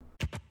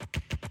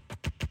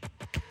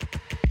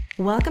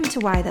Welcome to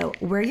Why Though.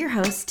 We're your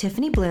hosts,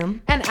 Tiffany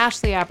Bloom and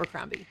Ashley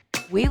Abercrombie.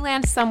 We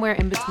land somewhere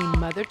in between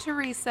Mother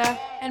Teresa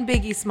and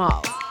Biggie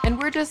Smalls,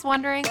 and we're just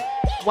wondering,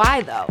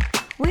 why though?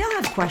 We all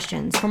have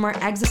questions, from our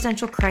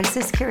existential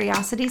crisis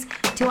curiosities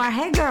to our,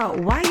 hey girl,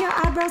 why your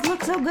eyebrows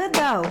look so good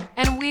though?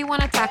 And we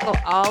want to tackle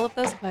all of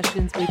those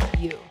questions with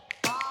you.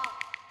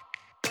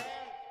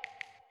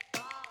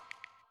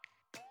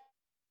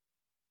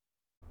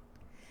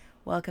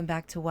 Welcome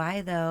back to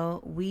Why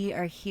Though. We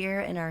are here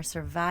in our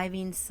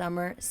Surviving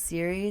Summer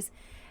series,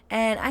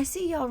 and I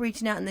see y'all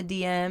reaching out in the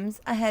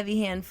DMs, a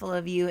heavy handful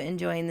of you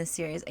enjoying this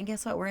series. And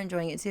guess what? We're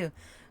enjoying it too,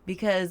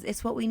 because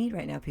it's what we need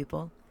right now,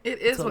 people. It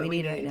is what we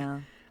need right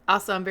now.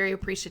 Also, I'm very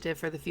appreciative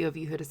for the few of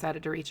you who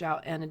decided to reach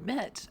out and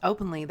admit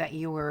openly that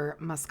you were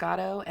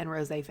Moscato and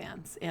Rosé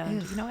fans.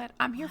 And you know what?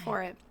 I'm here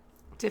for it.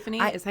 Tiffany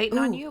is hating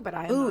on you, but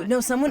I am not. No,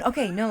 someone,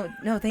 okay, no,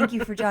 thank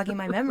you for jogging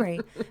my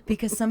memory,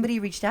 because somebody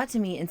reached out to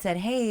me and said,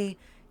 hey,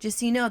 just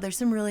so you know, there's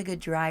some really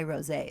good dry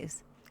rosés.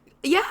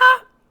 Yeah,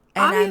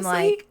 and obviously. I'm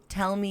like,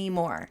 tell me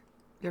more.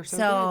 You're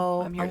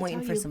so good. I'm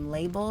waiting for some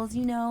labels,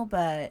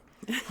 but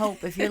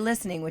Hope, if you're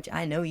listening, which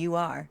I know you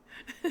are,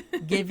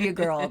 give your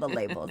girl the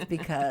labels,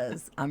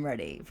 because I'm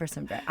ready for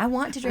some dry. I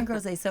want to drink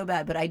rosé so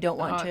bad, but I don't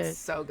want to. It's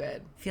so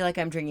good. Feel like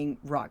I'm drinking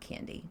rock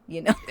candy,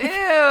 Ew.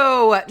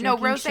 No,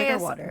 rosé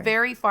is water.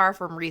 very far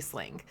from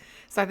Riesling.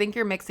 So I think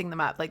you're mixing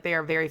them up. Like, they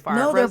are very far.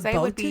 No, rosé they're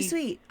both would be too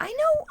sweet. I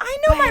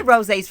know my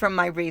rosés from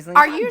my Riesling.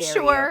 Are you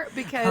sure? You.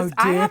 Because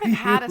I haven't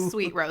had a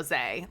sweet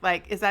rosé.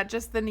 Like, is that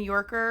just the New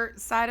Yorker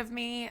side of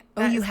me?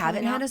 Oh, you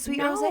haven't had a sweet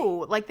rosé?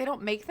 No, like, they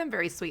don't make them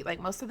very sweet.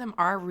 Like, most of them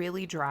are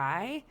really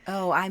dry.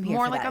 Oh, I'm here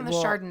more for like that. on the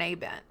Chardonnay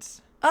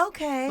bent.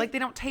 Okay. Like, they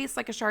don't taste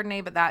like a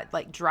Chardonnay, but that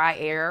like dry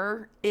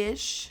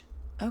air-ish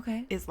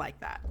is like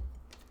that.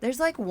 There's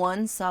like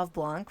one Sauv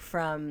Blanc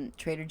from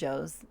Trader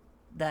Joe's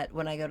that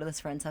when I go to this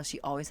friend's house, she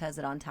always has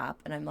it on tap.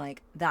 And I'm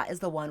like, that is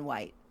the one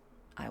white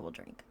I will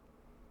drink.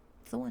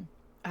 It's the one.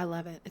 I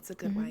love it. It's a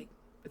good white.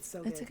 It's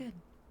so good. It's a good.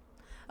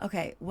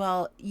 Okay.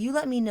 Well, you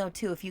let me know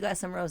too if you got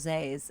some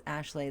rosés,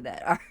 Ashley,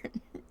 that are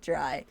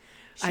dry.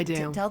 I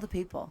do. Tell the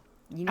people.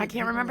 I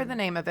can't remember the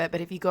name of it,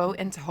 but if you go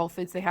into Whole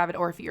Foods, they have it,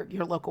 or if your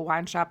local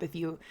wine shop, if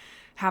you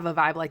have a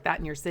vibe like that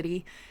in your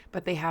city,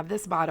 but they have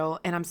this bottle,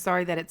 and I'm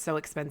sorry that it's so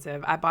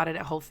expensive. I bought it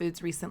at Whole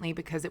Foods recently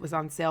because it was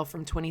on sale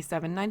from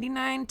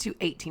 $27.99 to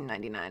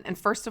 $18.99. And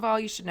first of all,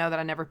 you should know that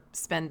I never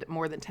spend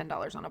more than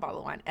 $10 on a bottle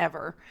of wine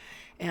ever.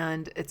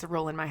 And it's a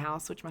rule in my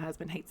house, which my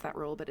husband hates that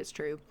rule, but it's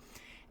true.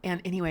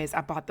 And anyways, I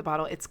bought the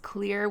bottle. It's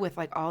clear with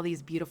like all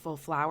these beautiful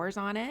flowers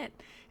on it,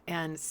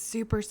 and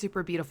super,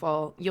 super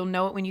beautiful. You'll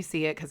know it when you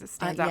see it because it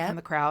stands out from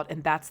the crowd,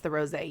 and that's the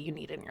rosé you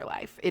need in your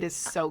life. It is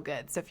so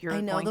good. So if you're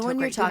I know going the to one a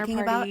you're great dinner talking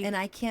party, about, and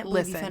I can't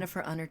believe you listen. found it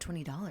for under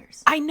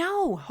 $20. I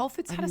know. Whole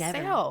Foods had a never-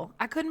 sale.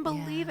 I couldn't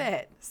believe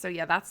it. So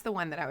yeah, that's the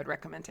one that I would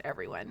recommend to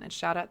everyone. And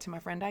shout out to my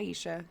friend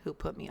Aisha who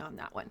put me on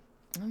that one.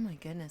 Oh my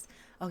goodness.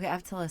 Okay, I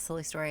have to tell a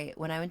silly story.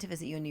 When I went to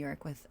visit you in New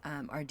York with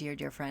our dear,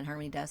 dear friend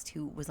Harmony Dust,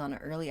 who was on an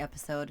early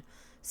episode,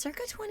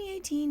 circa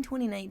 2018,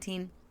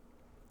 2019.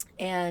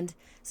 And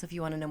so if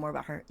you want to know more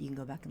about her, you can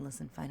go back and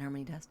listen, find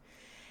Harmony Dust.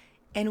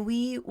 And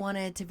we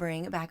wanted to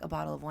bring back a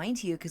bottle of wine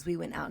to you because we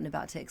went out and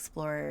about to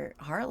explore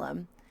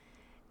Harlem.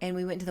 And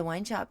we went to the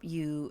wine shop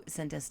you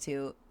sent us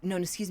to. No,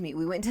 excuse me.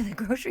 We went to the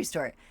grocery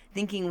store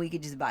thinking we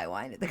could just buy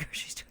wine at the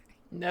grocery store.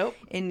 Nope.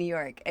 In New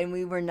York. And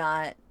we were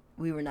not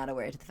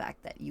aware of the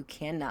fact that you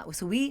cannot.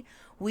 So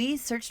we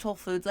searched Whole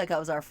Foods like that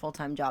was our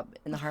full-time job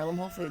in the Harlem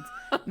Whole Foods.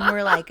 And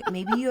we're like,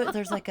 maybe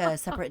there's like a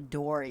separate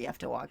door you have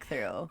to walk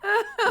through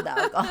with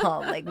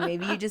alcohol. Like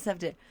maybe you just have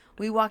to.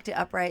 We walked it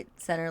upright,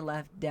 center,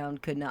 left, down,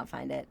 could not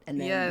find it.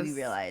 And then we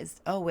realized,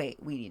 oh wait,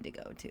 we need to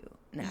go to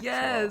an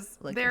actual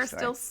liquor there are store.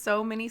 still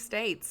so many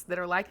states that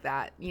are like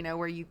that,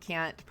 where you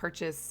can't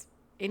purchase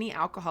any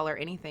alcohol or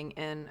anything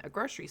in a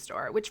grocery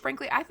store, which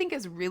frankly I think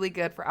is really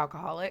good for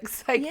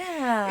alcoholics. Like,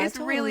 it's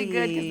really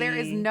good because there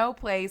is no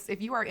place,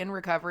 if you are in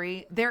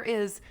recovery, there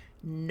is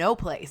no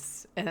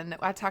place, and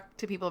I talk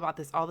to people about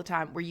this all the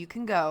time, where you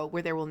can go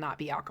where there will not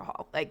be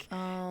alcohol. Like,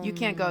 you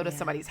can't go to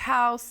somebody's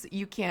house,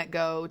 you can't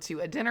go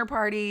to a dinner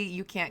party,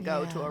 you can't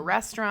go to a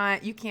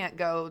restaurant, you can't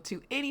go to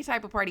any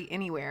type of party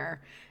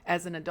anywhere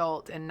as an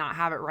adult and not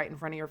have it right in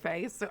front of your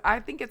face. So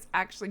I think it's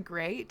actually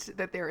great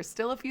that there are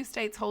still a few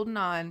states holding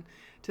on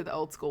to the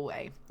old school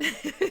way.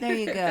 There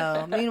you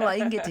go. Meanwhile,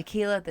 you can get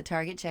tequila at the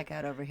Target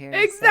checkout over here.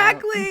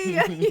 Exactly. So.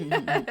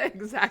 Yeah,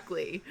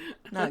 exactly.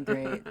 Not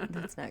great.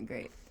 That's not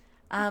great.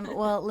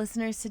 Well,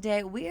 listeners,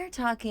 today we are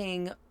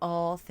talking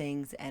all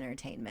things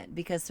entertainment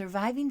because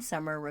surviving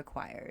summer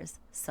requires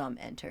some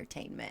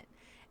entertainment.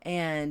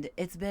 And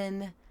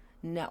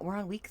we're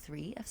on week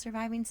 3 of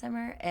surviving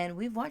summer, and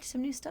we've watched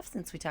some new stuff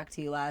since we talked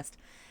to you last.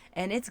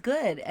 And it's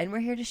good, and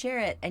we're here to share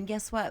it. And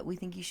guess what? We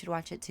think you should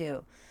watch it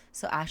too.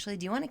 So, Ashley,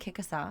 do you want to kick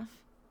us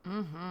off?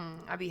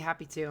 I'd be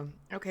happy to.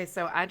 Okay,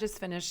 so I just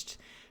finished.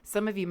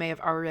 Some of you may have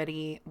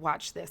already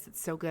watched this.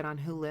 It's so good on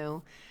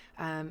Hulu.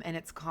 and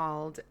it's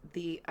called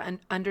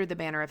Under the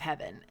Banner of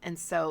Heaven. And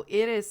so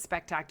it is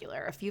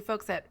spectacular. A few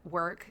folks at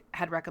work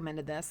had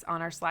recommended this.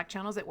 On our Slack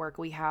channels at work,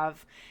 we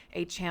have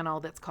a channel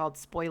that's called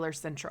Spoiler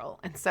Central.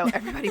 And so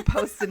everybody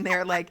posts in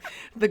there like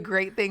the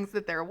great things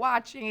that they're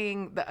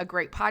watching, a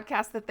great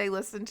podcast that they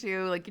listen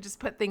to. Like you just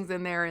put things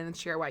in there and then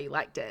share why you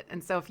liked it.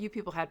 And so a few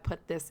people had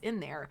put this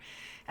in there.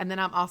 And then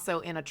I'm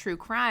also in a true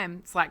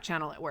crime Slack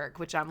channel at work,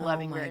 which I'm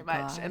loving very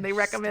much. And they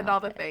recommend all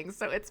the things.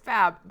 So it's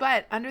fab.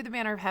 But Under the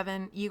Banner of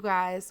Heaven, you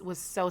guys, was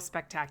so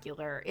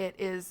spectacular. It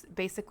is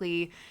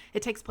basically,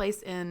 it takes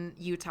place in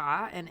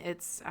Utah, and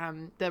it's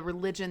the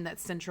religion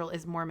that's central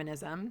is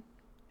Mormonism.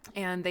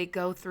 And they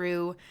go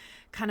through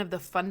kind of the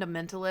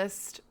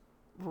fundamentalist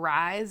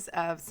rise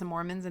of some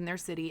Mormons in their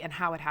city and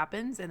how it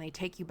happens. And they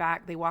take you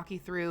back, they walk you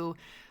through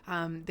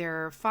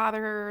their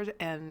father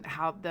and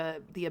how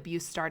the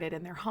abuse started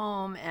in their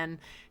home, and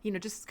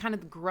just kind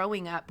of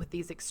growing up with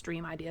these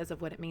extreme ideas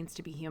of what it means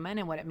to be human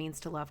and what it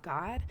means to love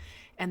God,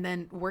 and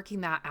then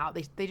working that out.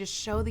 They just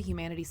show the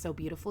humanity so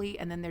beautifully.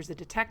 And then there's a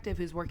detective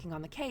who's working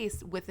on the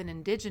case with an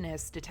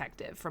indigenous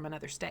detective from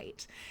another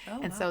state.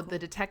 So the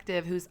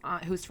detective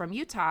who's from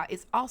Utah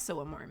is also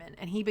a Mormon,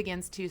 and he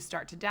begins to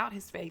start to doubt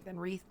his faith and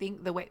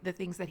rethink the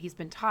things that he's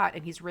been taught,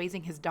 and he's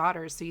raising his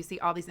daughters. So you see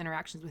all these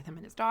interactions with him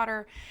and his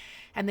daughter.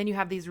 And then you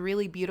have these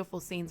really beautiful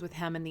scenes with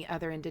him and the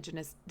other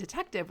indigenous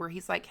detective where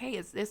he's like, hey,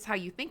 is this how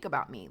you think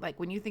about me?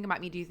 Like, when you think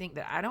about me, do you think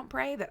that I don't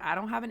pray, that I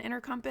don't have an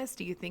inner compass?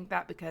 Do you think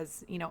that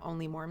because,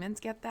 only Mormons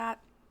get that?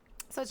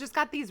 So it's just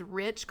got these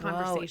rich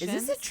conversations. Whoa,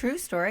 is this a true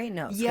story?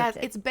 No. Yes,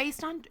 it's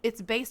based on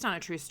a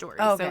true story.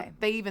 Oh, okay. So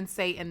they even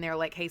say in there,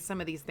 like, hey, some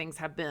of these things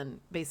have been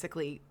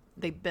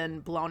they've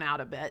been blown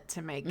out a bit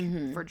to make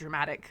for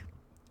dramatic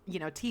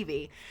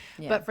TV.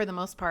 Yeah. But for the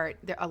most part,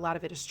 a lot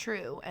of it is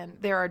true. And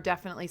there are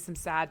definitely some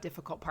sad,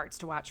 difficult parts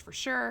to watch for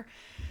sure.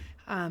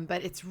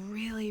 But it's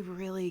really,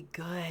 really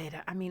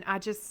good. I mean,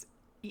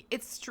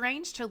 it's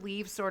strange to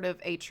leave sort of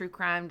a true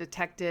crime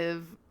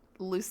detective,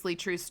 loosely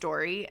true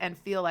story and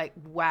feel like,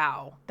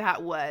 wow,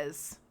 that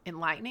was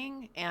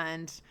enlightening.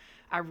 And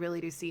I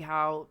really do see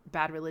how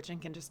bad religion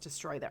can just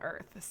destroy the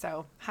earth.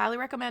 So highly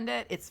recommend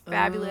it. It's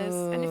fabulous.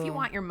 Ooh. And if you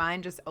want your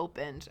mind just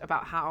opened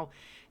about how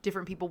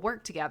different people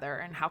work together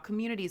and how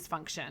communities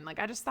function, like,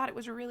 I just thought it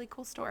was a really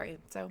cool story.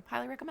 So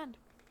highly recommend.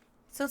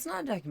 So it's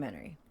not a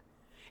documentary.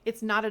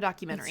 It's not a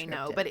documentary,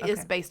 no, but it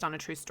is based on a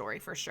true story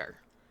for sure.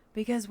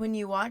 Because when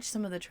you watch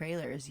some of the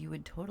trailers, you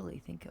would totally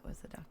think it was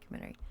a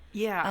documentary.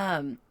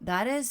 Yeah.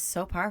 That is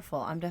so powerful.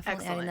 I'm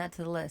definitely adding that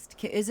to the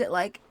list. Is it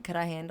like, could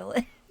I handle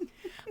it?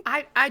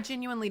 I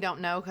genuinely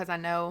don't know, because I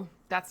know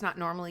that's not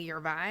normally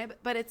your vibe,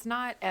 but it's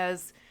not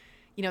as,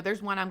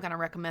 there's one I'm going to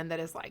recommend that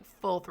is like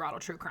full throttle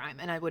true crime.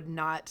 And I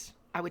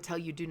would tell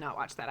you, do not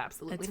watch that.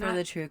 Absolutely not. It's for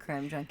the true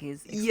crime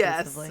junkies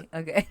exclusively.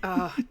 Yes.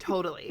 Okay.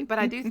 Totally. But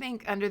I do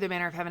think Under the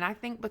Banner of Heaven, I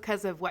think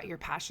because of what your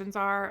passions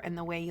are and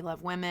the way you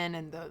love women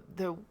and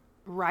the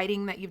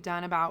writing that you've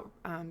done about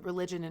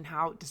religion and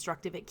how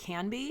destructive it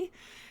can be,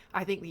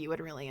 I think that you would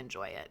really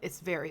enjoy it. It's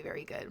very,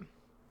 very good.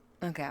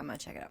 Okay, I'm going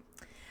to check it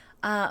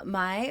out.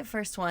 My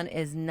first one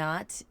is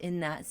not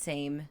in that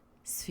same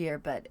sphere,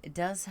 but it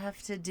does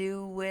have to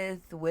do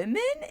with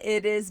women.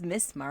 It is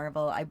Miss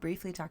Marvel. I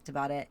briefly talked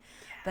about it,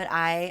 but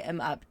I am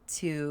up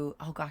to,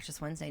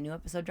 it's Wednesday. New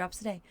episode drops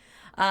today.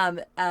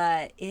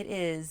 It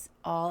is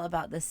all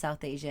about the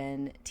South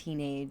Asian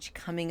teenage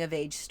coming of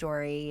age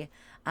story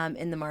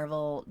in the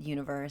Marvel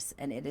universe,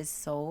 and it is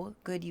so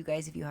good, you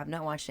guys, if you have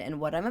not watched it. And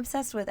what I'm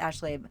obsessed with,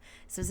 Ashley,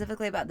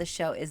 specifically about this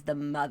show, is the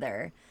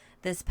mother.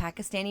 This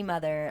Pakistani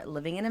mother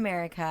living in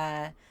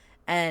America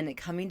and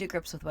coming to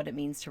grips with what it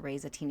means to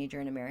raise a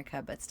teenager in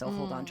America, but still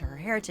hold on to her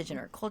heritage and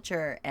her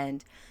culture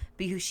and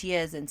be who she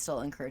is, and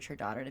still encourage her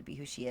daughter to be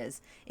who she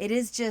is. It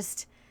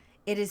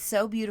is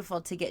so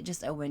beautiful to get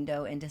just a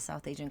window into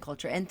South Asian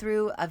culture, and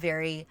through a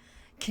very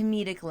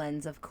comedic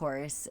lens, of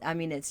course. I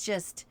mean, it's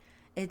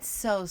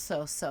so,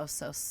 so, so,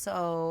 so,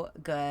 so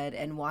good.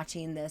 And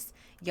watching this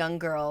young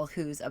girl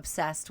who's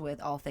obsessed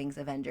with all things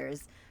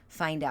Avengers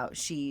find out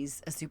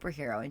she's a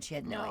superhero, and she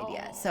had no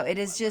idea. So it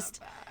is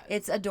just,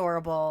 it's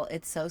adorable.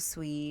 It's so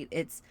sweet.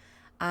 It's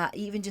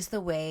even just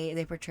the way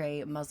they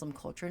portray Muslim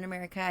culture in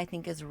America, I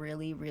think, is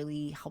really,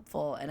 really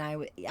helpful.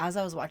 And as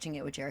I was watching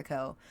it with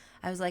Jericho,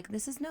 I was like,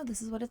 this is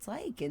what it's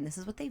like, and this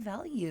is what they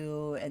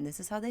value, and this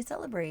is how they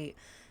celebrate,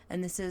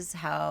 and this is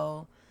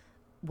how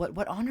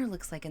what honor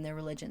looks like in their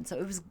religion. So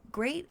it was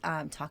great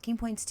talking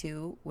points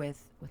too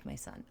with my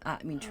son.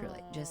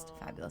 Truly just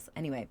fabulous.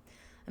 Anyway,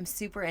 I'm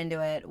super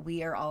into it.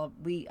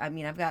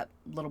 I've got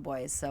little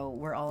boys, so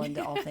we're all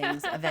into all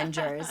things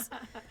Avengers.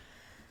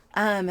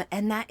 And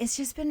that it's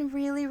just been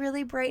really,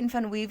 really bright and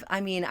fun.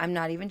 I'm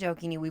not even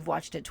joking you. We've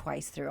watched it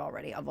twice through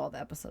already, of all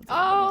the episodes.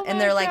 And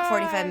they're like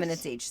 45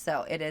 minutes each.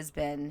 So it's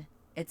been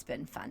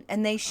fun.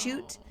 And they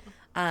shoot,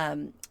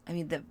 the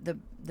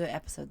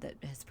episode that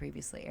has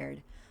previously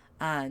aired,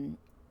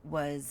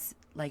 was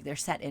like, they're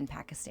set in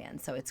Pakistan.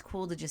 So it's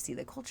cool to just see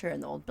the culture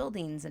and the old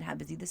buildings and how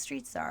busy the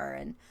streets are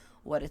and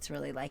what it's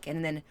really like.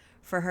 And then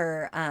for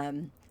her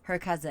her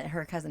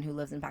cousin who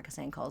lives in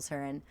Pakistan calls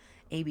her an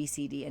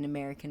ABCD, an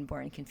American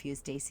born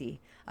confused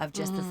Daisy, of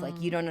just this like,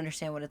 you don't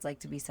understand what it's like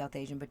to be South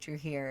Asian, but you're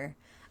here,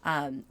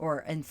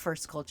 or in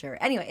first culture.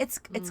 Anyway, it's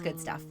good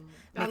stuff.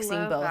 Mixing I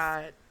love both.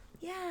 That.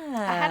 Yeah.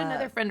 I had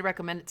another friend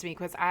recommend it to me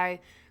because I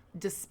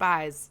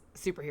despise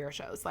superhero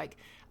shows. Like,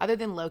 other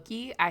than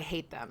Loki, I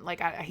hate them.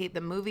 Like, I hate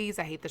the movies,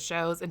 I hate the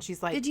shows. And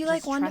she's like, did you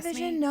like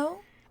WandaVision? No?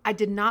 I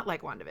did not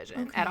like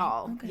WandaVision at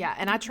all. Okay. Yeah,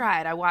 and I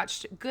tried. I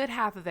watched a good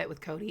half of it with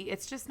Cody.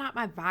 It's just not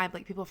my vibe.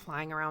 Like, people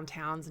flying around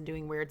towns and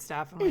doing weird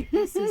stuff. I'm like,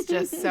 this is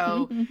just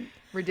so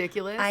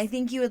ridiculous. I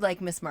think you would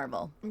like Miss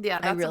Marvel. Yeah,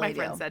 that's what my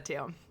friend said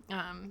too.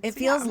 It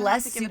feels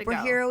less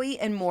superhero-y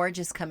and more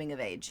just coming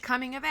of age.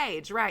 Coming of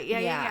age, right.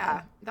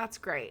 Yeah. That's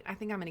great. I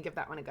think I'm going to give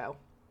that one a go.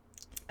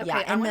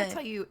 Okay, I'm going to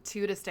tell you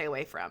 2 to stay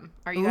away from.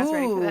 Are you guys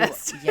ready for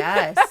this?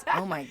 Yes.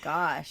 Oh, my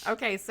gosh.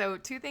 Okay, so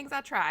 2 things I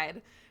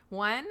tried.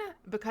 One,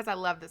 because I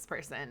love this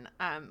person,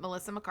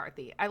 Melissa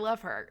McCarthy. I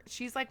love her.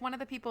 She's like one of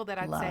the people that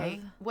I'd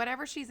say,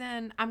 whatever she's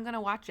in, I'm going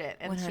to watch it.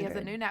 And 100. She has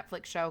a new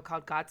Netflix show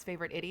called God's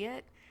Favorite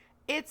Idiot.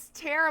 It's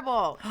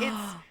terrible.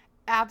 It's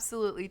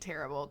absolutely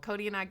terrible.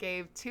 Cody and I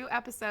gave 2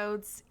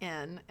 episodes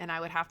in, and I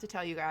would have to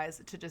tell you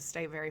guys to just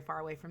stay very far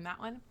away from that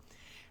one.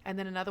 And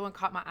then another one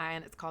caught my eye,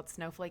 and it's called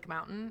Snowflake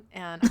Mountain.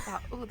 And I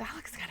thought, oh, that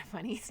looks kind of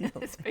funny.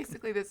 It's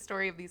basically this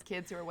story of these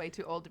kids who are way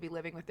too old to be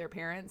living with their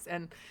parents.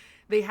 And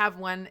they have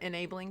one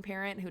enabling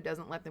parent who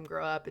doesn't let them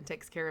grow up and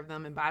takes care of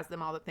them and buys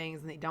them all the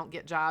things, and they don't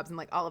get jobs and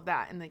like all of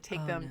that. And they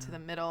take them to the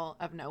middle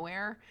of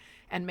nowhere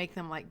and make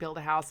them like build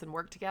a house and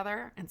work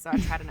together. And so I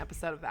tried an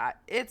episode of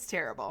that. It's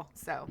terrible.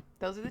 So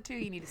those are the 2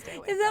 you need to stay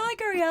away from. Is that like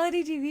a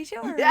reality TV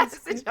show?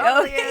 Yes, it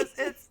totally is.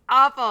 It's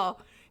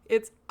awful.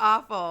 It's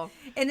awful.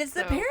 And it's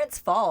the parents'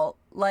 fault.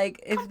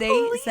 Like, if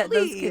they set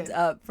those kids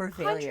up for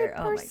failure.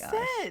 100%. Oh, my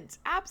gosh.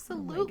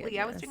 Absolutely.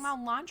 I was doing my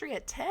own laundry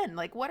at 10.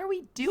 Like, what are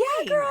we doing?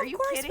 Yeah, girl, are you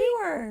of course kidding?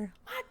 We were.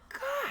 My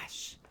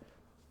gosh.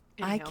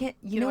 Anyhow, I can't,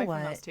 you know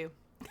what?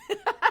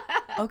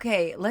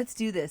 Okay, let's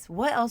do this.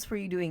 What else were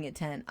you doing at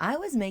 10? I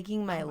was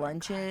making my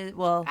lunches. God.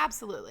 Well,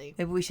 absolutely.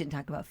 Maybe we shouldn't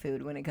talk about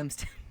food when it comes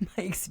to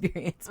my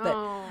experience, but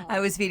I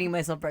was feeding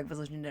myself breakfast,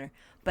 lunch, and dinner.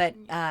 But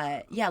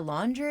yeah,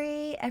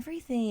 laundry,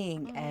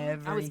 everything.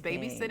 I was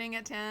babysitting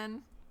at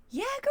 10.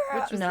 Yeah,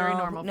 girl. Which was very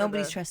normal.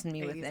 Nobody's trusting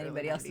me with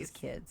anybody else's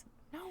kids.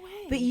 No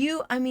way. But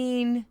you, I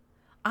mean,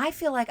 I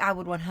feel like I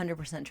would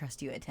 100%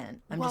 trust you at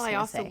 10. I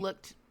also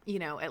looked,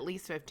 at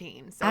least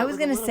 15. So I was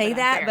going to say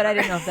that, unfair. But I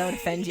didn't know if that would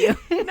offend you.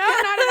 No,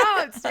 not at all.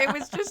 It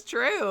was just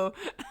true.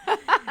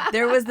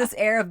 There was this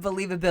air of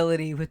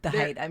believability with the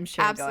height, I'm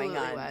sure, going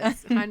on.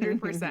 Absolutely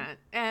was. 100%.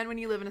 And when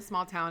you live in a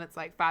small town, it's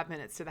like 5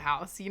 minutes to the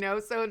house,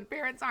 so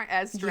parents aren't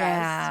as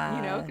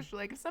stressed, because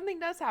like, if something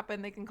does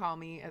happen, they can call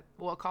me,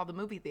 call the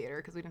movie theater,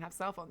 because we didn't have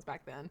cell phones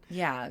back then.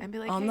 Yeah. And be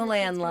like, on hey, the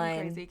landline.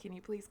 Crazy. Can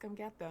you please come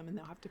get them? And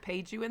they'll have to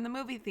page you in the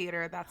movie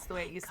theater. That's the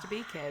way it used to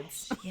be,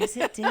 kids. Yes,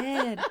 it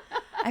did.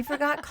 I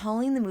forgot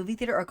calling the movie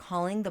theater or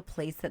calling the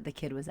place that the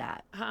kid was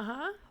at.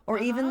 Or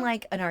even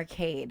like an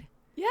arcade.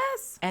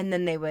 Yes. And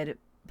then they would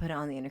put it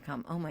on the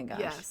intercom. Oh my gosh.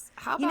 Yes.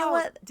 How about, you know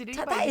what? Did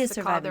anybody used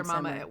to call their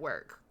mama at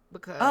work?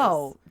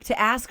 Because to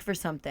ask for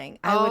something.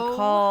 I would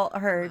call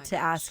her to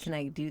ask, can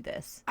I do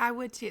this? I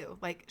would too.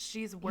 Like,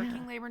 she's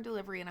working labor and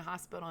delivery in a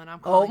hospital, and I'm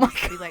calling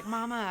to be like,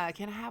 Mama,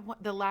 can I have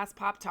the last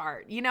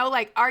Pop-Tart?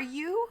 Like, are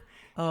you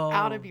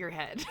out of your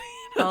head?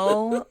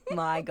 Oh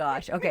my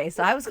gosh. Okay,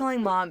 so I was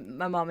calling my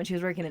mom, and she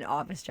was working in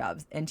office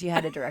jobs, and she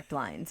had a direct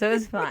line, so it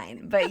was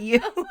fine. But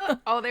you,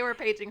 they were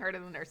paging her to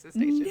the nurse's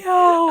station.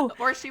 No,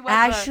 or she was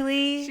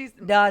Ashley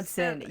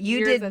Dodson.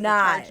 You did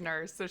not. A charge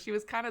nurse, so she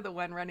was kind of the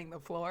one running the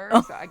floor.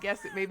 So I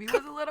guess it maybe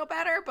was a little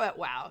better. But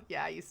wow,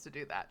 yeah, I used to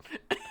do that.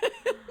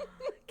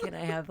 Can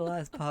I have the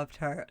last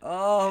Pop-Tart?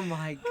 Oh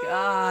my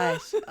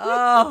gosh.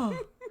 Oh.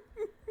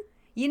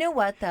 You know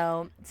what,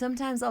 though?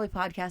 Sometimes I'll be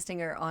podcasting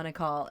or on a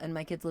call, and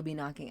my kids will be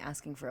knocking,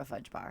 asking for a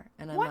fudge bar.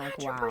 And I'm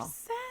 100%. like, wow.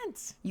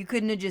 You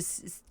couldn't have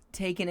just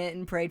taken it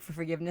and prayed for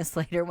forgiveness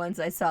later once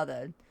I saw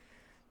the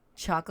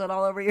chocolate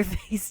all over your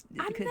face.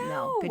 I know.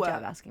 No, good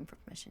job asking for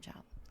permission,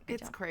 child.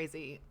 It's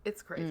crazy.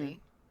 It's crazy.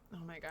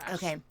 Oh, my gosh.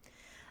 Okay.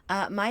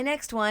 My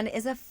next one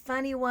is a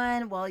funny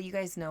one. Well, you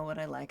guys know what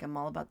I like. I'm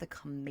all about the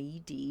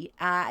comedy.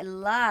 I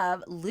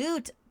love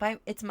Loot.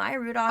 It's Maya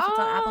Rudolph. It's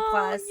on Apple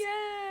Plus.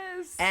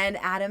 Yes. And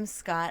Adam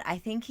Scott, I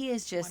think he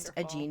is just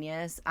a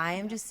genius. I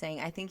am just saying,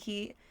 I think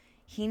he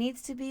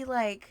needs to be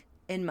like,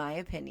 in my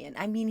opinion,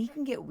 I mean, he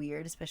can get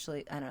weird,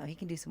 especially, I don't know, he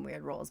can do some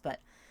weird roles, but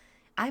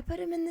I put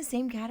him in the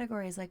same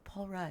category as like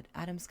Paul Rudd,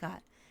 Adam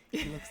Scott.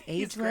 He looks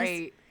ageless. He's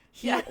great.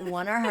 He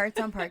won our hearts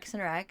on Parks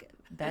and Rec.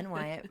 Ben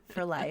Wyatt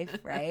for life,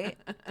 right?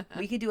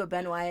 We could do a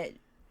Ben Wyatt,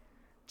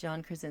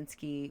 John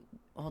Krasinski,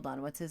 hold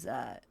on, what's his,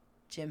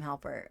 Jim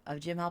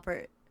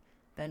Halpert,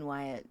 Ben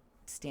Wyatt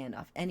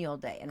standoff any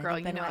old day. And girl,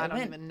 I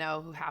don't even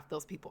know who half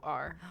those people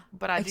are,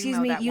 but I Excuse do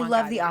know me, that you one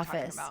love guy The that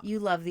Office. You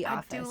love The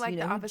Office. I do like you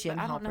know The Office, Jim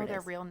but I don't know Halpert their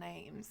is. real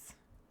names.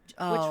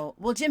 Oh,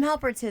 well, Jim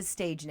Halpert's his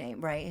stage name,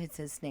 right? It's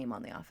his name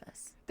on The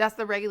Office. That's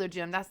the regular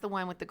Jim. That's the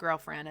one with the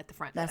girlfriend at the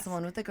front desk. That's the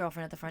one with the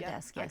girlfriend at the front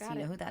desk. Yes, you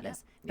know who that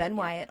is. Ben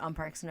Wyatt on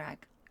Parks and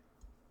Rec.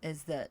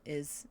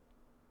 is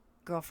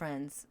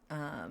girlfriend's.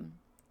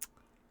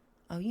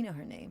 Oh, you know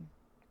her name,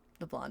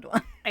 the blonde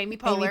one. Amy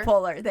Poehler. Amy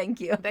Poehler. Thank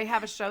you. They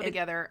have a show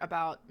together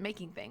about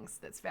making things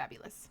that's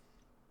fabulous.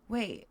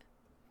 Wait,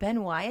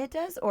 Ben Wyatt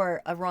does,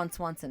 or a Ron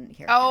Swanson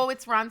here? Oh,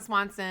 it's Ron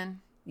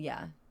Swanson.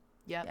 Yeah.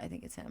 Yep. Yeah, I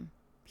think it's him.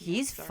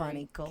 He's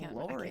funny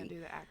galore. I can't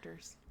do the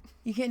actors.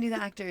 You can't do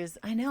the actors.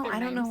 I know. Their I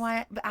don't know names.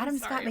 why. But Adam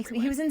Sorry, Scott makes me.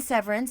 everyone. He was in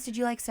Severance. Did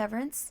you like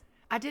Severance?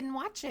 I didn't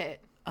watch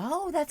it.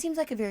 Oh, that seems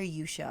like a very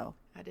you show.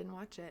 I didn't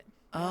watch it.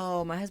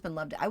 Oh, my husband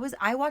loved it.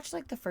 I watched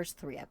like the first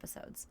 3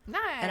 episodes.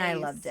 Nice. And I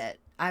loved it.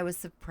 I was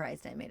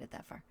surprised I made it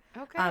that far.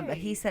 Okay. But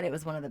he said it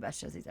was one of the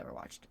best shows he's ever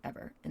watched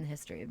ever in the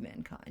history of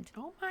mankind.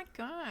 Oh my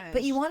gosh.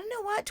 But you want to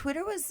know what?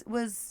 Twitter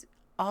was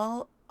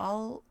all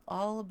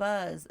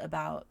buzz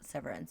about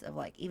Severance, of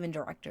like, even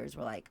directors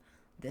were like,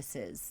 this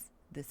is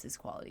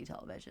quality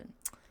television.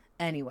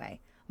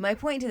 Anyway, my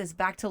point to this,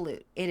 back to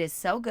Loot. It is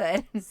so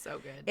good. So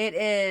good. It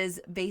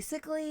is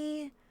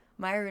basically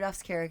Maya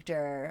Rudolph's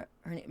character.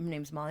 Her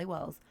name's Molly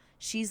Wells.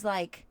 She's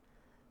like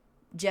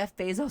Jeff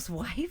Bezos'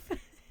 wife.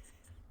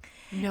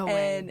 No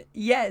way. And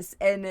yes,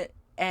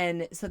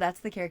 and so that's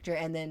the character,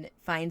 and then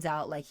finds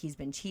out like he's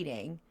been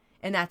cheating,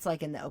 and that's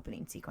like in the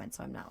opening sequence.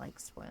 So I'm not like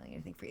spoiling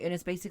anything for you. And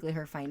it's basically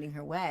her finding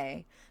her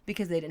way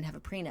because they didn't have a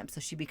prenup,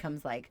 so she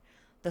becomes like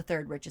the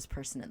 3rd richest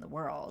person in the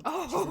world.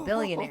 Oh, she's a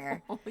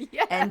billionaire.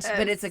 Yes.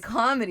 But it's a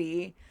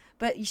comedy.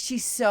 But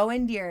she's so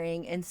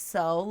endearing and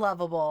so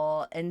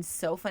lovable and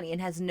so funny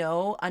and has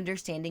no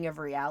understanding of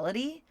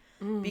reality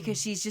because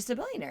she's just a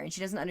billionaire and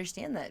she doesn't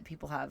understand that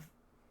people have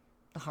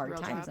the hard Real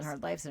times jobs. and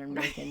hard lives and are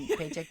making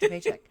paycheck to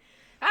paycheck.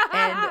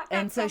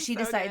 And so she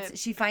decides,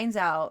 she finds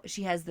out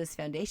she has this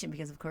foundation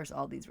because, of course,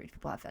 all these rich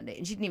people have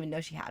foundation. She didn't even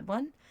know she had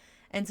one.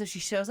 And so she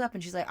shows up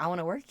and she's like, I want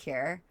to work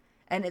here.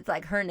 And it's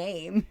like her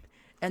name.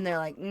 And they're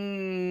like,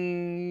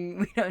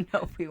 we don't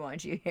know if we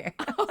want you here.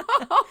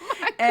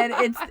 And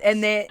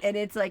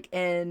it's like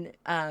in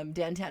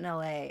downtown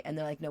LA, and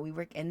they're like, no, we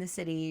work in the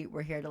city.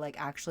 We're here to like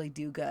actually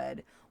do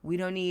good. We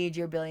don't need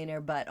your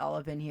billionaire butt all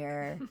up in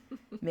here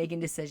making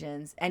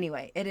decisions.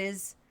 Anyway, it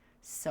is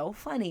so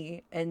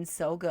funny and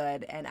so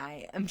good, and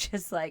I am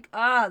just like,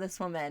 this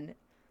woman,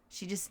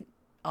 she just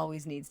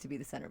always needs to be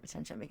the center of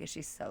attention because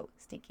she's so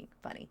stinking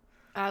funny.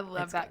 I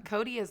love that. Good.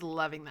 Cody is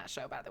loving that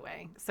show, by the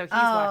way. So he's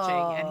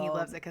watching and he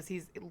loves it because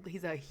he's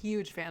a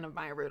huge fan of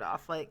Maya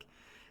Rudolph. Like,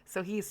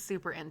 so he's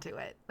super into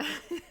it.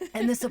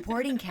 And the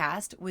supporting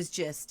cast was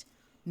just,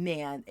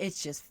 man,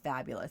 it's just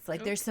fabulous.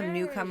 Like, there's some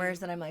newcomers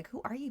that I'm like, who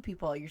are you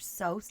people? You're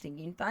so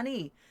stinking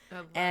funny.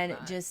 And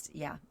that. Just,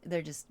 yeah,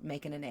 they're just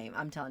making a name.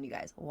 I'm telling you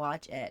guys,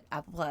 watch it.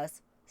 Apple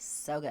Plus,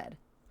 so good.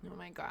 Oh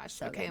my gosh.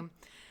 So okay. Good.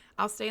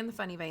 I'll stay in the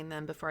funny vein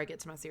then before I get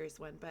to my serious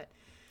one. But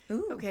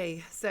Ooh.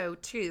 Okay, so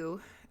 2,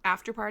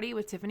 After Party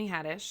with Tiffany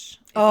Haddish.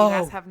 If you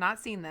guys have not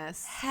seen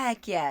this,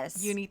 heck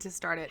yes, you need to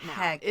start it now.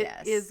 Heck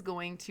yes. It is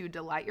going to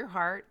delight your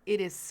heart.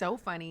 It is so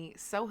funny,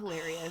 so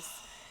hilarious.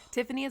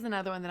 Tiffany is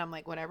another one that I'm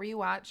like, whatever you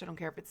watch, I don't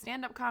care if it's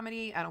stand-up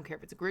comedy, I don't care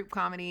if it's a group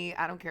comedy,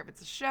 I don't care if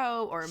it's a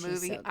show or a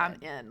movie, so I'm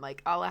in.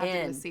 Like, all I have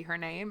to do is see her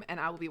name and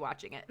I will be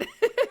watching it.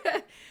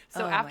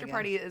 So After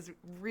Party is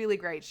really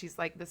great. She's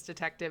like this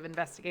detective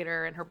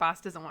investigator, and her boss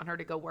doesn't want her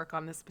to go work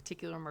on this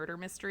particular murder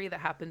mystery that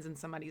happens in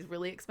somebody's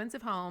really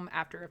expensive home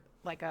after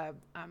like a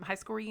high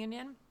school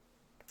reunion.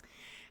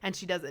 And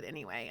she does it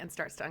anyway and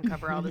starts to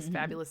uncover all this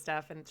fabulous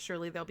stuff. And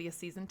surely there'll be a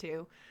season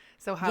 2.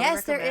 So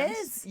yes, there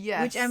is.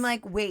 Yes. Which I'm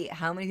like, wait,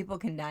 how many people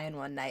can die in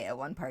one night at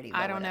one party?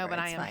 I don't know, but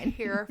I am fine.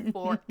 here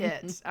for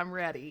it. I'm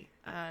ready.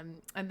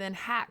 And then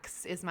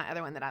Hacks is my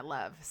other one that I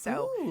love.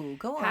 So Ooh,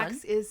 go on.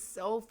 Hacks is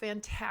so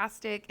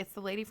fantastic. It's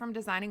the lady from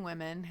Designing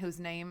Women whose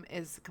name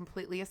is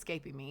completely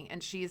escaping me.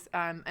 And she's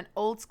an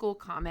old school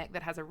comic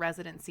that has a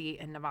residency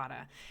in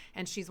Nevada.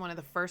 And she's one of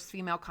the first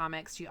female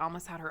comics. She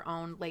almost had her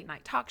own late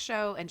night talk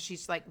show. And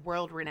she's like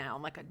world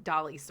renowned, like a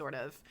Dolly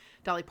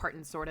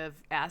Parton sort of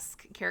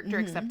esque character,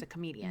 except a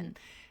comedian.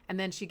 And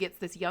then she gets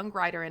this young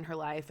writer in her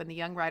life, and the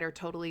young writer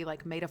totally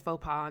like made a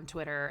faux pas on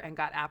Twitter and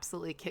got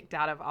absolutely kicked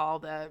out of all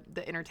the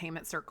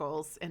entertainment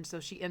circles. And so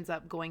she ends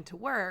up going to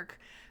work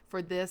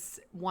for this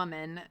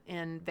woman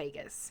in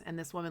Vegas. And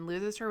this woman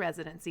loses her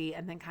residency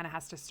and then kind of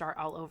has to start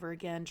all over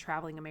again,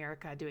 traveling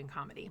America, doing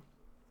comedy.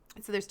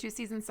 And so there's 2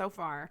 seasons so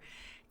far.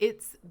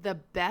 It's the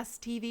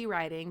best TV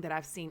writing that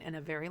I've seen in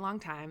a very long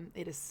time.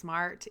 It is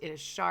smart. It is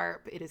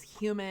sharp. It is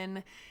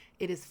human.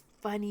 It is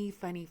funny,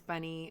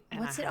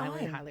 and What's I it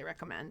on? highly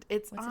recommend.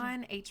 It's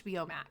on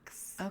HBO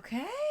Max.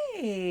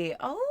 Okay.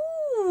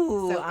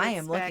 Oh, So I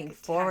am looking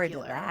forward to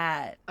spectacular.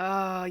 that.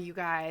 Oh, you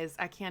guys,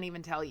 I can't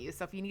even tell you.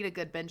 So if you need a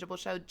good bingeable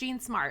show, Jean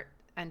Smart,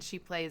 and she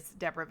plays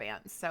Deborah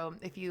Vance. So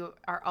if you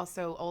are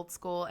also old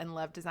school and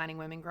love Designing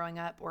Women growing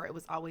up, or it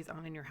was always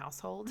on in your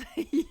household,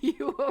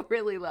 you will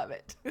really love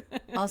it.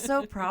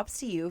 Also, props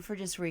to you for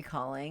just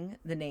recalling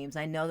the names.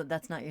 I know that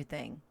that's not your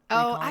thing.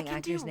 Oh, recalling I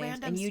can do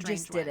random and you strange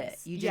just did it.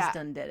 ones. You Yeah.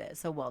 just did it.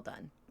 So well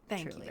done.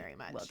 Thank Truly, you very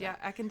much. well done. Yeah,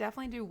 I can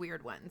definitely do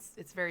weird ones.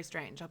 It's very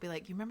strange. I'll be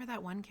like, you remember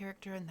that one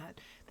character in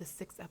the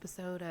 6th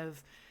episode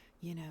of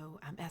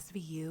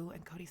SVU.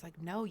 And Cody's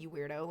like, no, you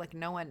weirdo. Like,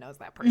 no one knows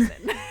that person.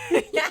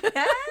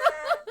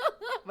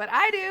 But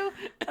I do.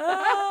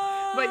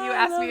 Oh, but you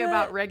asked me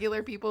about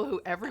regular people who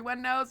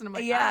everyone knows. And I'm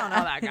like, I don't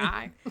know that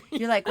guy.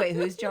 You're like, wait,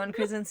 who's John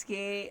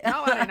Krasinski?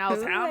 Nobody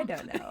knows him. I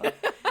don't know.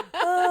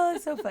 Oh,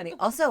 it's so funny.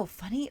 Also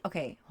funny.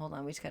 Okay, hold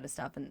on. We just got to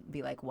stop and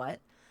be like, what?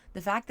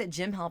 The fact that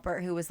Jim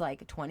Halpert, who was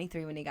like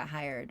 23 when he got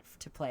hired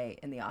to play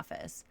in The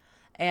Office,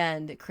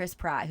 and Chris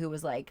Pratt, who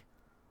was like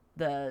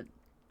the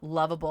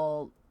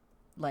lovable,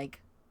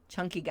 like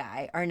chunky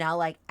guy, are now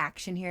like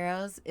action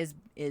heroes is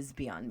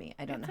beyond me.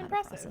 I don't know how to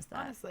process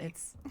that. Honestly.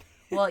 It's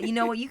well, you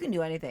know what? You can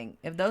do anything.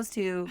 If those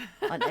two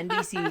on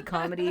NBC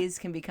comedies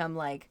can become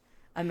like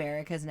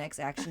America's next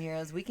action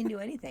heroes, we can do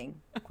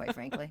anything. Quite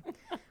frankly,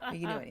 we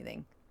can do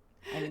anything.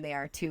 I mean, they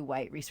are two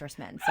white resource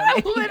men. So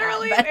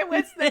literally, it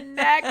was the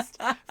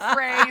next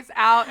phrase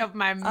out of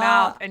my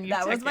mouth, and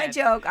that was my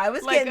joke. I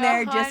was like getting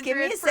there. Just give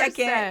me a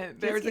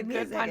second. There was a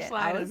good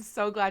punchline. I'm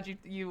so glad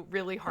you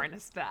really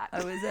harnessed that.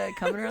 I was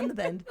coming around the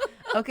bend.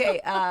 Okay,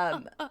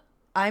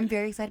 I'm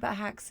very excited about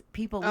Hacks.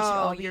 People, we should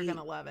all be. You're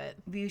gonna love it.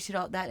 You should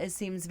all.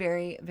 Seems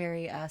very,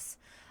 very us.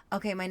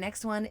 Okay, my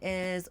next one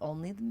is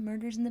Only the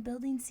Murders in the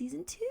Building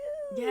season 2.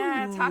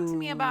 Yeah, talk to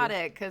me about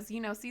it, because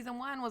season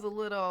 1 was a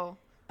little.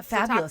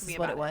 Fabulous is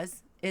what it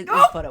was. It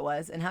is what it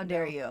was. And how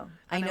dare you?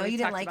 I know you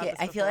didn't like it.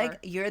 I feel like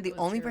you're the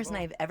only person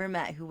I've ever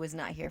met who was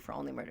not here for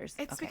Only Murders.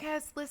 It's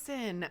because,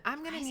 listen, I'm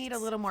going to need a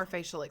little more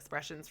facial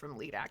expressions from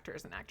lead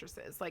actors and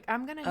actresses. Like,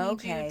 I'm going to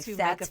need you to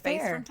make a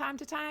face from time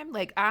to time.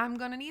 Like, I'm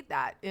going to need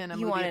that in a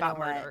movie about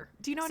murder.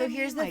 Do you know what I mean? So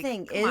here's the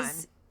thing.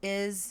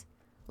 Is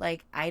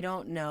like, I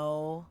don't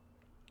know.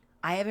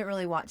 I haven't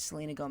really watched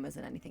Selena Gomez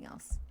in anything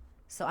else.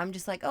 So I'm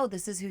just like, oh,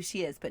 this is who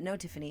she is. But no,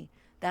 Tiffany.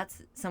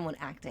 That's someone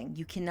acting.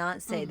 You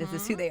cannot say this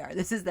is who they are.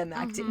 This is them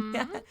acting.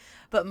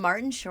 But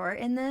Martin Short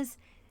in this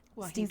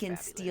stinking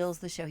steals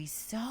the show. He's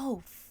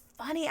so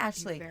funny,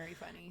 Ashley. He's very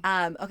funny.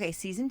 Okay,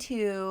 season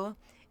 2,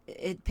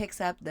 it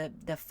picks up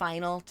the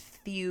final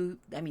few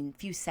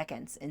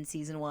seconds in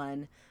season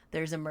 1.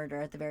 There's a murder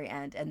at the very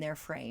end, and they're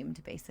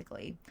framed,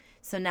 basically.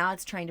 So now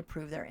it's trying to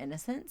prove their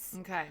innocence.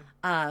 Okay.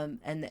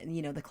 And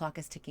the clock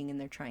is ticking,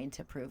 and they're trying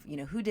to prove,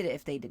 who did it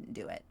if they didn't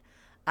do it.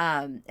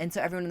 And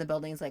so everyone in the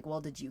building is like, well,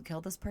 did you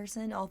kill this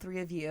person? All 3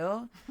 of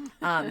you?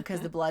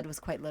 Because the blood was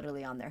quite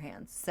literally on their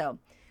hands. So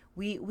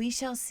we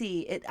shall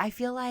see. I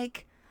feel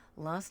like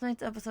last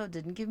night's episode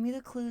didn't give me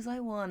the clues I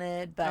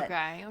wanted, but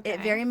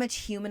it very much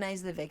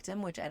humanized the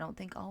victim, which I don't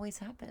think always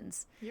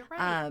happens. You're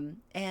right.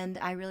 And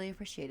I really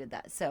appreciated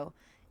that. So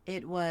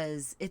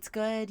it's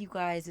good, you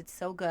guys. It's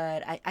so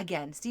good.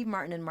 Again, Steve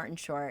Martin and Martin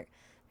Short,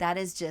 that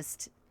is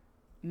just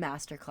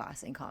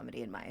masterclass in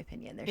comedy, in my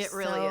opinion. It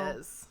really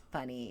is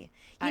funny.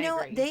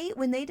 Agree.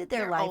 When they did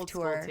their live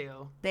tour,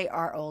 too. They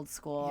are old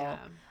school.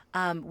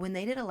 Yeah. When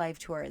they did a live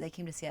tour, they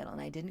came to Seattle,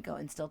 and I didn't go.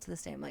 And still to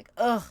this day, I'm like,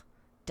 ugh,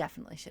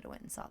 definitely should have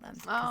went and saw them.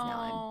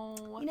 Now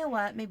you know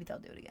what? Maybe they'll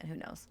do it again. Who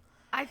knows?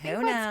 I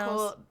think what's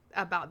cool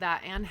about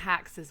that, and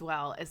Hacks as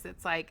well, is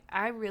it's like,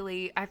 I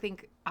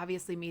think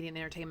obviously media and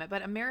entertainment,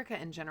 but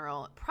America in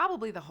general,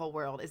 probably the whole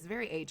world, is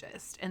very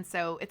ageist. And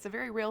so it's a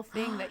very real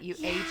thing that you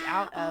age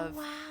out of,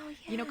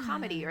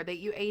 comedy, or that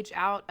you age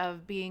out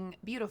of being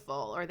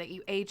beautiful, or that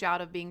you age out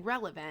of being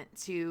relevant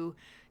to,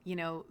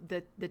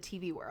 the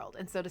TV world.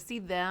 And so to see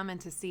them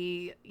and to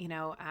see,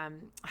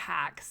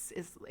 Hacks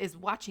is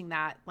watching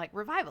that like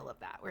revival of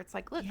that, where it's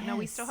like, look,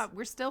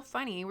 we're still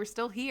funny. We're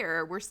still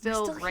here. We're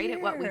still great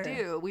at what we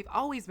do. We've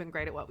always been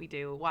great at what we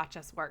do. Watch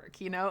us work,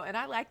 and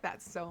I like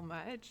that so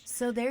much.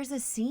 So there's a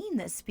scene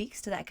that speaks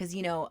to that. Cause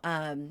Steve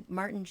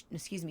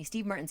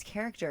Martin's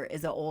character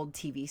is an old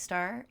TV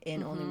star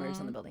in Only Murders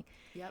in the Building.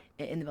 Yep.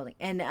 In the building.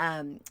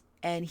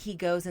 And he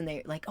goes, and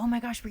they're like, oh my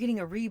gosh, we're getting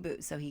a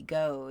reboot. So he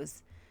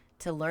goes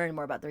to learn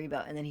more about the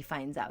reboot, and then he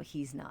finds out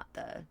he's not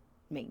the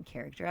main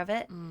character of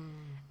it.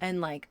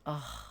 And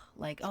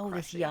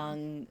this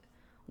young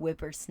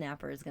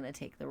whippersnapper is going to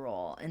take the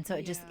role. And so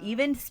it just,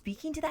 even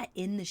speaking to that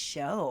in the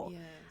show,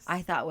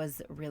 I thought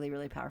was really,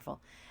 really powerful.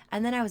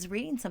 And then I was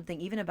reading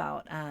something even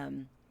about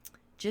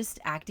just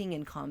acting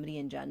and comedy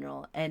in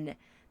general, and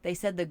they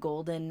said the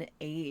golden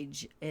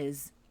age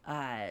is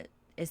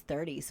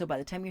 30. So by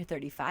the time you're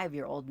 35,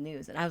 you're old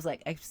news. And I was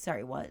like,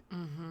 sorry, what?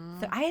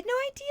 So I had no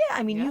idea.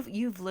 I mean,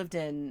 you've lived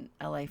in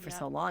LA for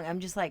so long. I'm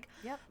just like,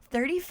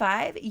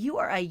 35, you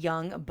are a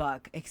young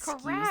buck.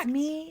 Excuse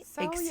me.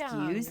 So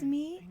Excuse young.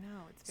 me. I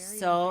know, it's very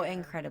so unfair.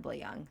 incredibly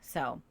young.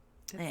 So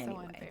it's anyway, so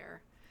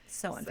unfair.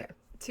 So unfair.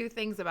 Two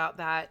things about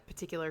that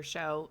particular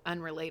show,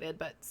 unrelated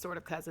but sort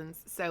of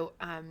cousins. So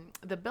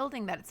the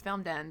building that it's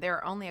filmed in, there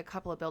are only a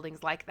couple of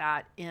buildings like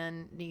that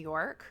in New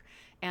York.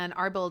 And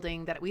our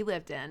building that we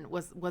lived in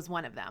was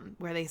one of them,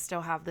 where they still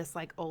have this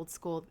like old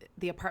school.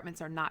 The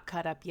apartments are not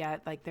cut up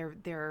yet. Like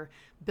they're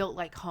built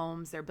like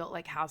homes. They're built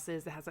like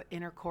houses. It has an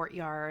inner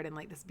courtyard and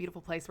like this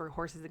beautiful place where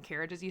horses and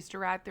carriages used to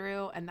ride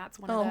through. And that's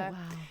one of the. Wow.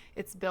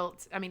 It's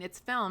built. I mean, it's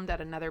filmed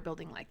at another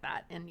building like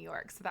that in New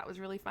York. So that was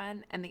really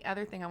fun. And the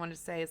other thing I wanted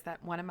to say is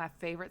that one of my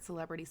favorite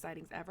celebrity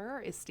sightings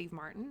ever is Steve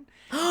Martin.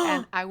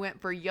 And I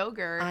went for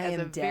yogurt as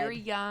a very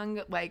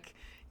young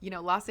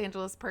Los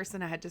Angeles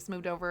person. I had just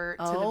moved over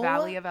to the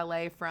Valley of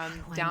LA from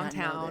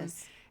downtown.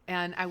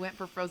 And I went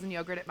for frozen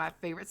yogurt at my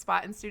favorite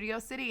spot in Studio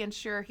City. And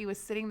sure, he was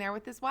sitting there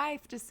with his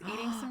wife just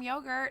eating some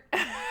yogurt.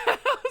 I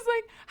was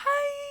like,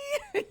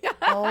 hi.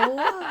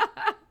 Oh,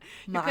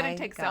 you couldn't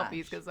take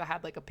selfies because I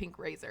had like a pink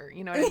razor.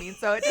 You know what I mean?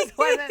 So it just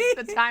wasn't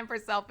the time for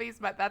selfies.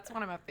 But that's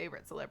one of my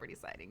favorite celebrity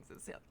sightings.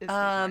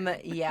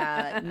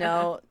 Yeah,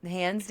 no,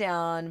 hands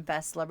down,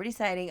 best celebrity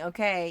sighting.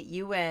 Okay,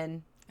 you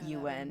win. You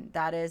win.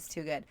 That is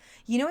too good.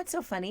 You know what's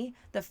so funny?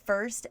 The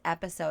first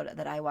episode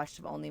that I watched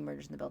of Only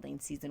Murders in the Building,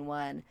 season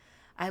 1,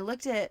 I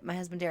looked at my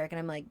husband Derek and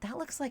I'm like, that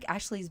looks like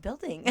Ashley's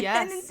building.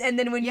 Yes. and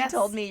then when you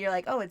told me, you're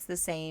like, oh, it's the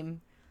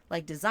same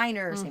like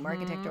designer or same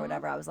architect or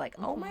whatever. I was like,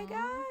 oh my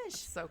gosh.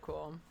 So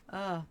cool.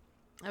 Oh.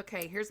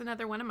 Okay, here's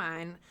another one of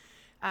mine.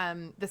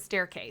 The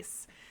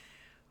Staircase.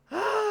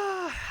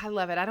 I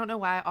love it. I don't know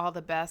why all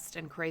the best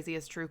and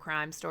craziest true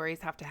crime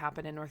stories have to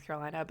happen in North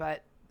Carolina,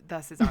 but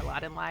thus is our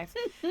lot in life.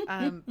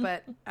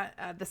 But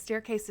The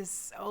Staircase is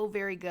so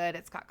very good.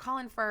 It's got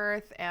Colin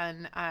Firth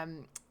and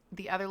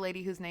the other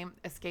lady whose name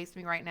escapes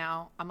me right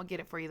now. I'm going to get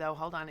it for you, though.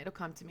 Hold on. It'll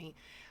come to me.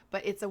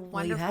 But it's a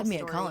wonderful story. Well, you had me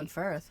at Colin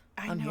Firth.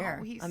 I'm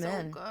here. He's I'm so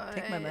in. good.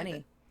 Take my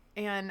money.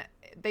 And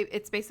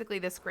it's basically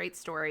this great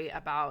story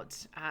about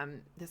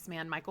this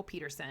man, Michael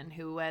Peterson,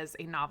 who was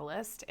a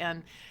novelist,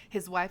 and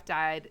his wife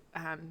died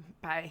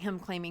by him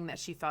claiming that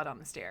she fell down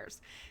the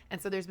stairs.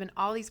 And so there's been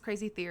all these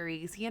crazy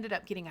theories. He ended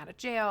up getting out of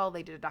jail.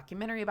 They did a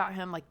documentary about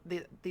him. Like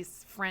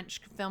this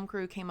French film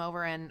crew came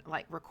over and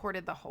like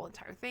recorded the whole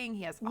entire thing.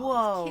 He has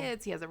all these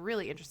kids. He has a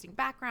really interesting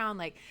background.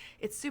 Like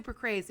it's super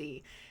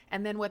crazy.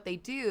 And then what they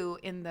do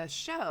in the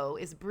show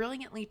is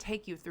brilliantly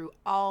take you through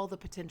all the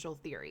potential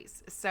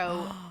theories.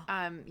 So,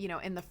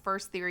 in the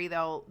first theory,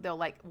 they'll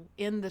like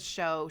end the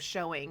show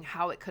showing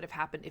how it could have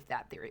happened if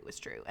that theory was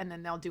true. And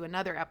then they'll do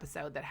another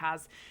episode that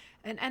has,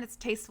 and it's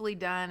tastefully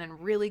done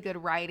and really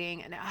good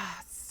writing and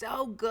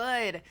so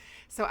good.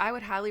 So I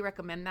would highly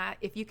recommend that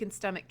if you can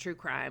stomach true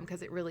crime,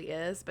 because it really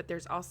is. But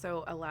there's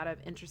also a lot of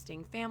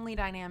interesting family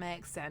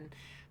dynamics and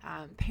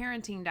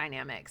parenting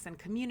dynamics and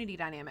community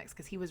dynamics,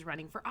 because he was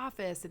running for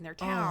office in their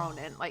town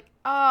and like,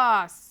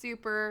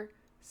 super,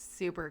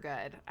 super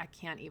good. I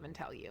can't even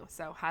tell you.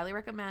 So highly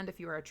recommend if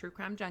you are a true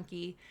crime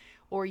junkie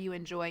or you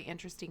enjoy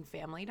interesting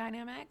family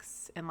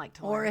dynamics and like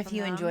to learn or if from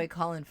you them. Enjoy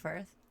Colin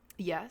Firth.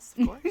 Yes,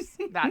 of course.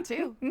 That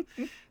too.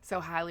 So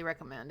highly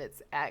recommend.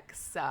 It's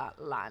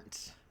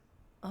excellent.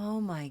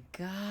 Oh my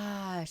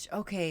gosh.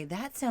 Okay,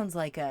 that sounds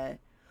like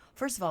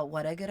first of all,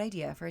 what a good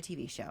idea for a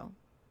TV show.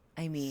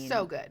 I mean,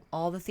 so good.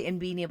 All and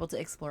being able to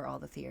explore all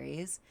the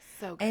theories.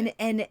 So good.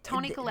 And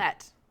Toni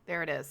Collette.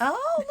 There it is.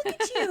 Oh, look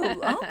at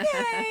you.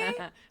 Okay.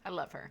 I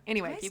love her.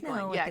 Anyway, keep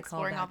going. Yeah,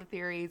 exploring all the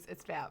theories.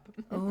 It's fab.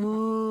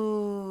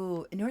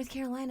 Ooh, North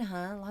Carolina,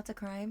 huh? Lots of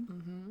crime.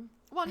 Mm-hmm.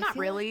 Well, not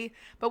really,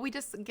 but we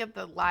just get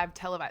the live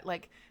televised,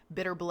 like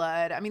Bitter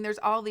Blood. I mean, there's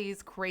all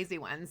these crazy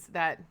ones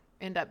that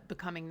end up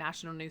becoming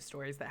national news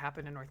stories that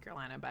happen in North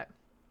Carolina, but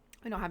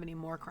we don't have any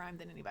more crime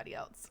than anybody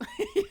else.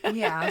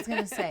 Yeah, I was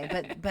going to say,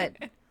 but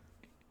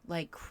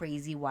like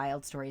crazy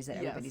wild stories that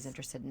everybody's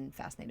interested in,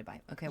 fascinated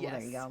by. Okay, well,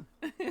 there you go.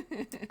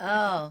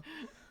 Oh,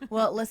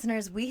 well,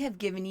 listeners, we have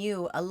given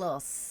you a little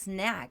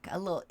snack, a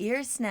little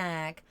ear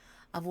snack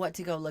of what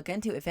to go look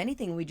into. If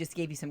anything, we just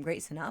gave you some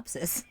great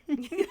synopsis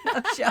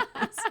of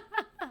shows.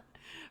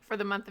 For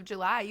the month of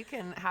July, you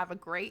can have a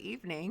great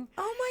evening.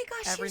 Oh my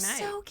gosh, every night.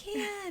 So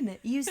can.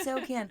 You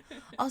so can.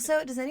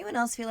 Also, does anyone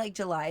else feel like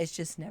July is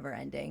just never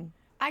ending?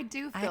 I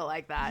do feel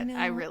like that.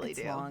 I really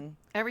do. Long.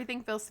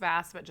 Everything feels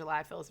fast, but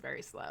July feels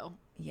very slow.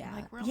 Yeah. I'm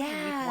like, we're only in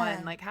week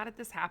 1. Like, how did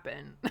this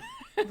happen?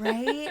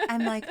 Right?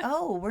 I'm like,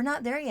 oh, we're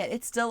not there yet.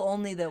 It's still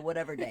only the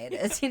whatever day it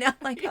is,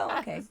 Like, yes, oh,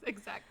 okay.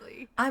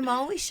 Exactly. I'm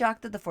always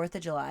shocked that the 4th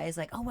of July is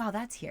like, oh, wow,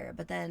 that's here.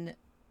 But then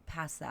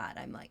past that,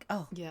 I'm like,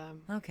 oh, yeah,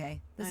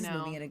 okay. This is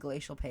moving at a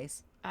glacial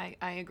pace. I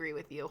agree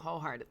with you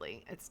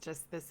wholeheartedly. It's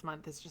just this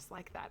month is just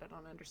like that. I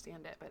don't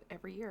understand it, but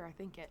every year I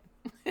think it.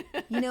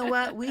 You know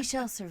what? We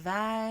shall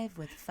survive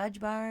with fudge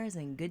bars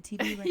and good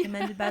TV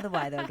recommended by the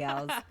Why Though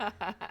Gals.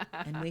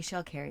 And we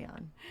shall carry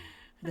on.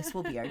 This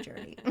will be our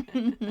journey.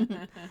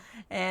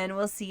 And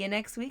we'll see you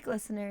next week,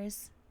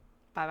 listeners.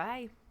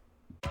 Bye-bye.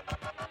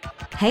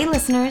 Hey,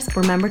 listeners,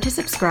 remember to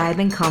subscribe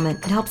and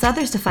comment. It helps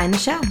others to find the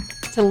show.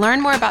 To learn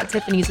more about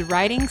Tiffany's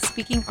writing,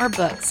 speaking, or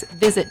books,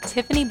 visit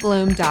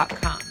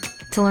TiffanyBloom.com.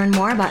 To learn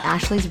more about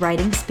Ashley's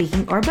writing,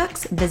 speaking, or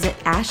books, visit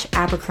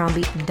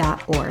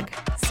ashabercrombie.org.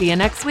 See you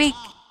next week.